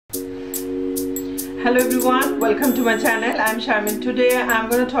Hello everyone, welcome to my channel. I'm Sharmin. Today I'm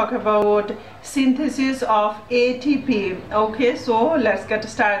going to talk about synthesis of ATP. Okay, so let's get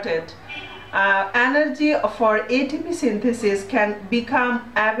started. Energy for ATP synthesis can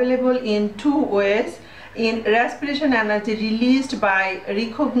become available in two ways: in respiration energy released by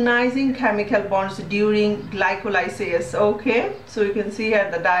recognizing chemical bonds during glycolysis. Okay, so you can see here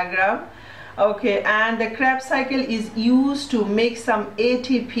the diagram. Okay, and the Krebs cycle is used to make some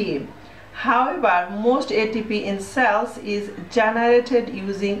ATP. However, most ATP in cells is generated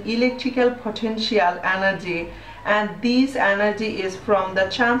using electrical potential energy, and this energy is from the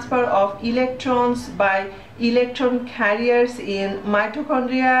transfer of electrons by electron carriers in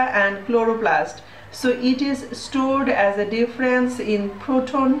mitochondria and chloroplast. So it is stored as a difference in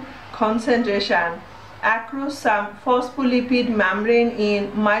proton concentration across some phospholipid membrane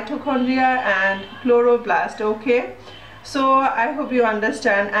in mitochondria and chloroplast. Okay, so I hope you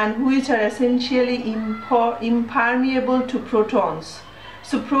understand, and which are essentially impermeable to protons.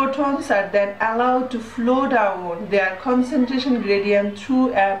 So protons are then allowed to flow down their concentration gradient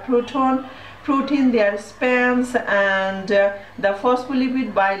through a protein their spans and the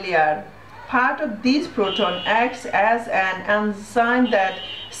phospholipid bilayer. Part of this proton acts as an enzyme that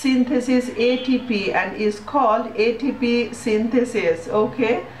synthesis ATP and is called ATP synthesis.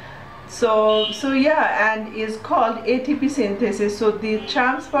 Okay, so yeah, and is called ATP synthesis. So the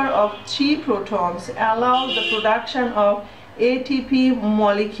transfer of three protons allows the production of ATP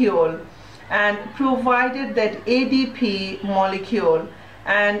molecule, and provided that ADP molecule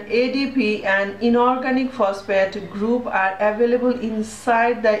and ADP and inorganic phosphate group are available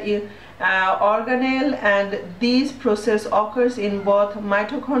inside the organelle, and this process occurs in both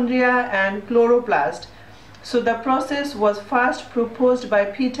mitochondria and chloroplast. So the process was first proposed by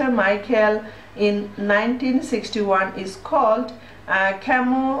Peter Michael in 1961, is called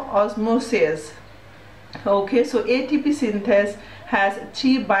chemoosmosis. Okay, so ATP synthesis has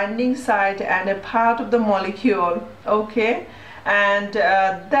three binding sites and a part of the molecule. Okay, and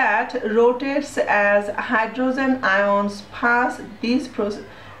that rotates as hydrogen ions pass this process.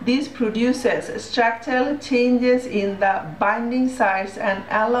 This produces structural changes in the binding sites and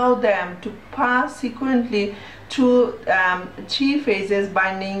allow them to pass sequentially through three phases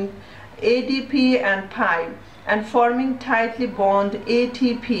binding ADP and pi and forming tightly bound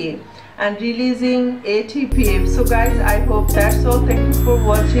ATP and releasing ATP. So guys, I hope that's all. Thank you for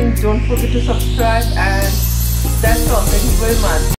watching. Don't forget to subscribe, and that's all. Thank you very much.